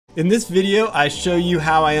In this video, I show you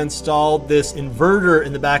how I installed this inverter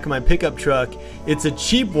in the back of my pickup truck. It's a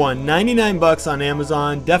cheap one, 99 bucks on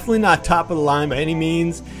Amazon. Definitely not top of the line by any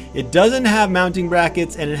means. It doesn't have mounting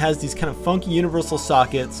brackets and it has these kind of funky universal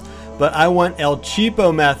sockets, but I went El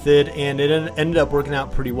Cheapo method and it ended up working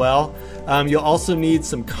out pretty well. You'll also need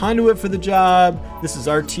some conduit for the job. This is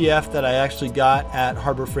RTF that I actually got at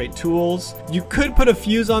Harbor Freight Tools. You could put a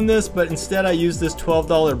fuse on this, but instead I used this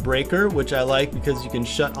 $12 breaker, which I like because you can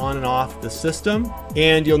shut on and off the system.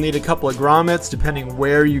 And you'll need a couple of grommets depending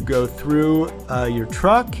where you go through your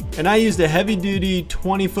truck. And I used a heavy duty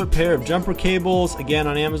 20-foot pair of jumper cables, again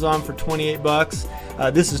on Amazon for 28 bucks.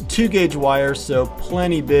 This is 2-gauge wire, so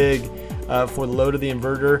plenty big for the load of the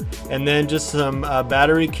inverter, and then just some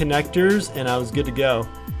battery connectors, and I was good to go.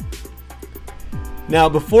 Now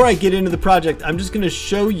before I get into the project, I'm just going to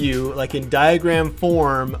show you, like in diagram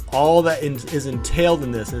form, all that is entailed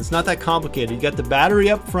in this, and it's not that complicated. You got the battery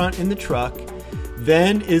up front in the truck,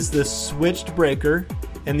 then is the switched breaker,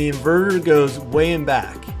 and the inverter goes way in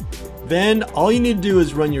back. Then all you need to do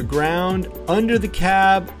is run your ground under the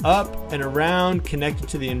cab, up and around, connected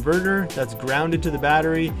to the inverter. That's grounded to the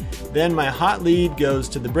battery. Then my hot lead goes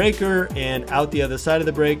to the breaker and out the other side of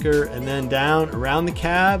the breaker, and then down around the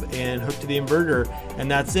cab and hooked to the inverter,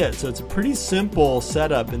 and that's it. So it's a pretty simple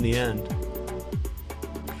setup in the end.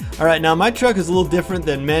 All right, now my truck is a little different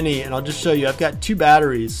than many, and I'll just show you. I've got 2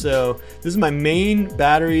 batteries. So this is my main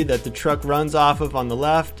battery that the truck runs off of on the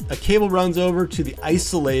left. A cable runs over to the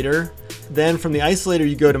isolator. Then from the isolator,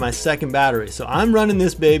 you go to my second battery. So I'm running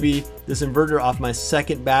this baby, this inverter, off my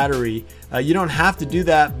second battery. You don't have to do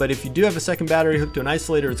that, but if you do have a second battery hooked to an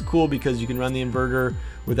isolator, it's cool because you can run the inverter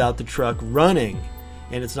without the truck running,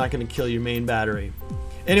 and it's not going to kill your main battery.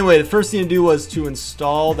 Anyway, the first thing to do was to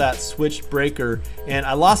install that switched breaker, and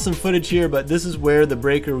I lost some footage here, but this is where the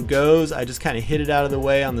breaker goes. I just kind of hid it out of the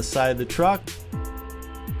way on the side of the truck.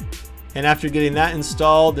 And after getting that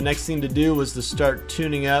installed, the next thing to do was to start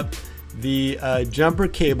tuning up the jumper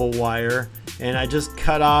cable wire, and I just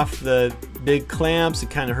cut off the big clamps.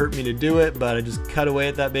 It kind of hurt me to do it, but I just cut away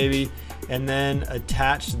at that baby and then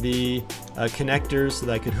attached the connectors so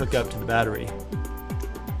that I could hook up to the battery.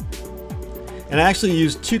 And I actually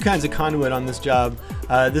used 2 kinds of conduit on this job.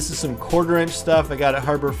 This is some 1/4-inch stuff I got at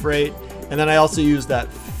Harbor Freight, and then I also used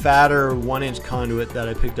that fatter 1-inch conduit that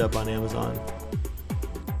I picked up on Amazon.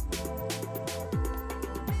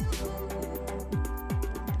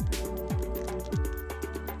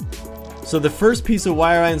 So the first piece of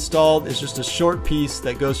wire I installed is just a short piece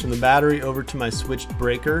that goes from the battery over to my switched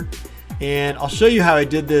breaker. And I'll show you how I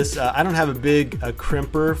did this. I don't have a big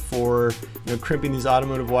crimper for crimping these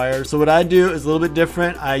automotive wires. So what I do is a little bit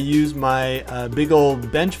different. I use my big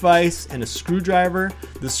old bench vise and a screwdriver.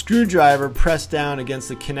 The screwdriver pressed down against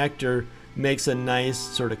the connector makes a nice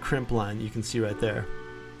sort of crimp line you can see right there.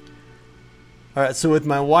 All right, so with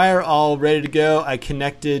my wire all ready to go, I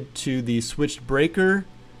connected to the switched breaker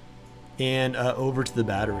and over to the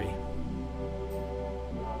battery.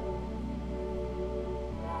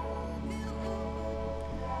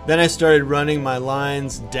 Then I started running my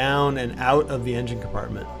lines down and out of the engine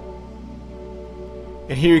compartment.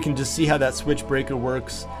 And here you can just see how that switch breaker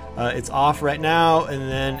works. It's off right now, and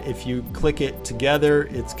then if you click it together,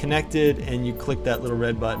 it's connected, and you click that little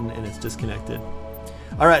red button and it's disconnected.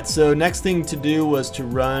 All right, so next thing to do was to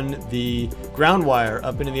run the ground wire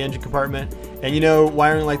up into the engine compartment. And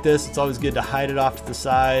wiring like this, it's always good to hide it off to the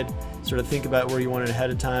side, sort of think about where you want it ahead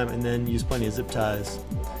of time, and then use plenty of zip ties.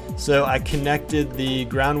 So I connected the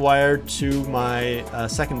ground wire to my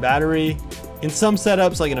second battery. In some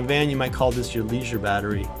setups, like in a van, you might call this your leisure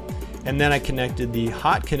battery. And then I connected the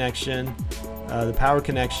hot connection, the power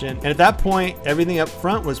connection. And at that point, everything up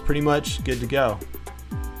front was pretty much good to go.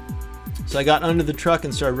 So I got under the truck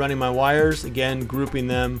and started running my wires, again, grouping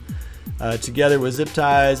them together with zip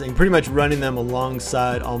ties and pretty much running them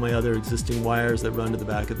alongside all my other existing wires that run to the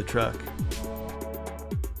back of the truck.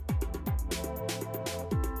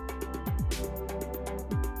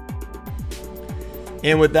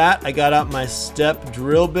 And with that, I got out my step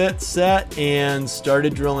drill bit set and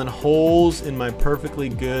started drilling holes in my perfectly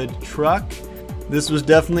good truck. This was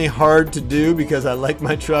definitely hard to do because I like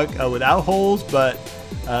my truck without holes, but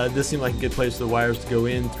this seemed like a good place for the wires to go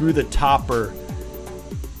in through the topper.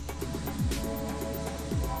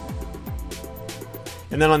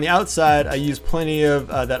 And then on the outside, I used plenty of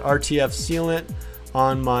that RTF sealant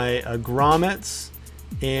on my grommets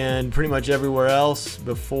and pretty much everywhere else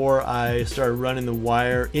before I started running the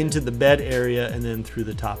wire into the bed area and then through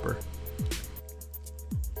the topper.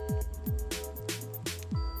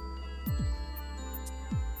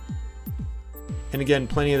 And again,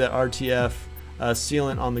 plenty of that RTF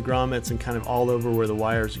sealant on the grommets and kind of all over where the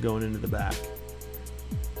wires are going into the back.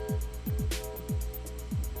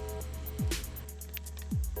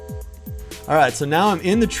 Alright, so now I'm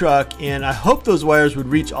in the truck, and I hope those wires would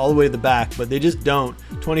reach all the way to the back, but they just don't.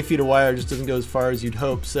 20 feet of wire just doesn't go as far as you'd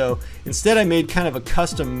hope. So instead I made kind of a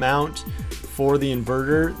custom mount for the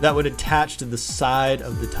inverter that would attach to the side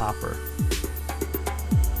of the topper.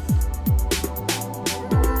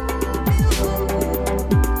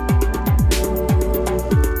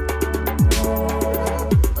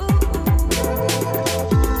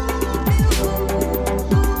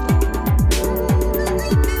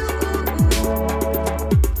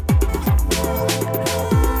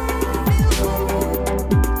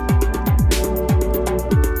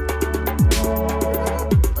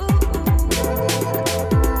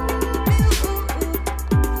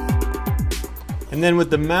 And then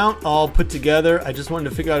with the mount all put together, I just wanted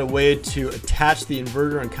to figure out a way to attach the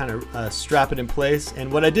inverter and kind of strap it in place.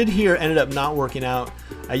 And what I did here ended up not working out.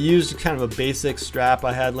 I used kind of a basic strap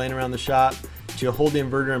I had laying around the shop to hold the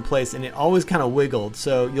inverter in place, and it always kind of wiggled.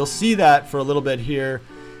 So you'll see that for a little bit here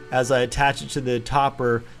as I attach it to the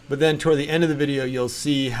topper, but then toward the end of the video you'll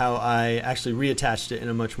see how I actually reattached it in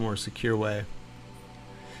a much more secure way.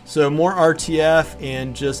 So more RTF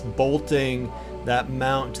and just bolting that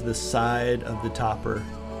mount to the side of the topper.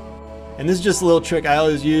 And this is just a little trick I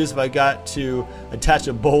always use if I got to attach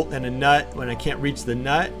a bolt and a nut when I can't reach the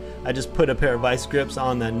nut. I just put a pair of vice grips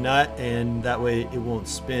on the nut, and that way it won't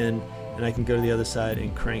spin, and I can go to the other side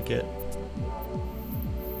and crank it.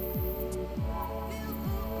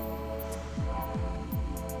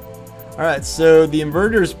 Alright, so the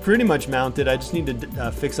inverter is pretty much mounted. I just need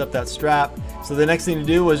to fix up that strap. So the next thing to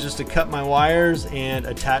do was just to cut my wires and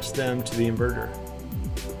attach them to the inverter.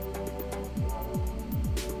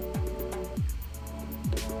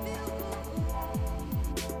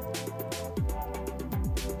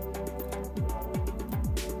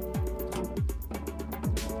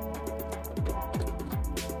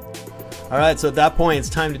 Alright, so at that point it's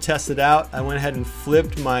time to test it out. I went ahead and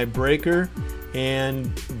flipped my breaker, and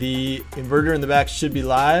the inverter in the back should be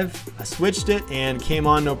live. I switched it and came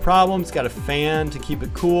on no problem. It's got a fan to keep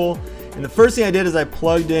it cool. And the first thing I did is I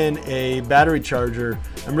plugged in a battery charger.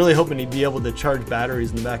 I'm really hoping to be able to charge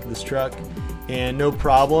batteries in the back of this truck, and no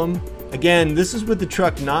problem. Again, this is with the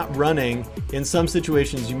truck not running. In some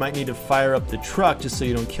situations you might need to fire up the truck just so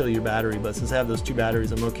you don't kill your battery, but since I have those two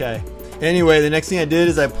batteries, I'm okay. Anyway, the next thing I did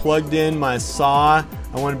is I plugged in my saw.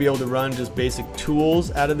 I want to be able to run just basic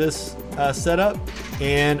tools out of this setup,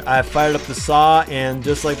 and I fired up the saw, and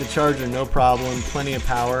just like the charger, no problem, plenty of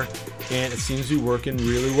power, and it seems to be working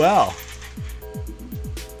really well.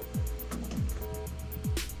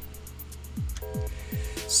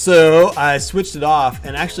 So I switched it off,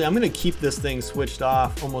 and actually I'm going to keep this thing switched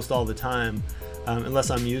off almost all the time,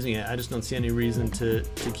 unless I'm using it. I just don't see any reason to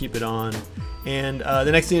keep it on. And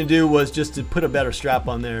the next thing to do was just to put a better strap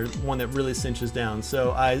on there, one that really cinches down.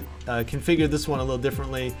 So I configured this one a little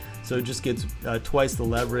differently, so it just gets twice the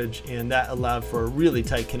leverage, and that allowed for a really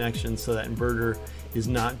tight connection so that inverter is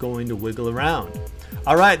not going to wiggle around.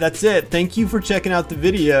 Alright, that's it. Thank you for checking out the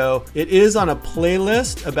video. It is on a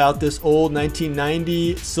playlist about this old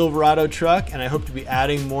 1990 Silverado truck, and I hope to be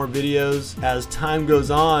adding more videos as time goes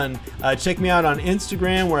on. Check me out on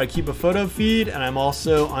Instagram where I keep a photo feed, and I'm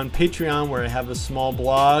also on Patreon where I have a small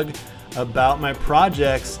blog about my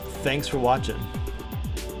projects. Thanks for watching.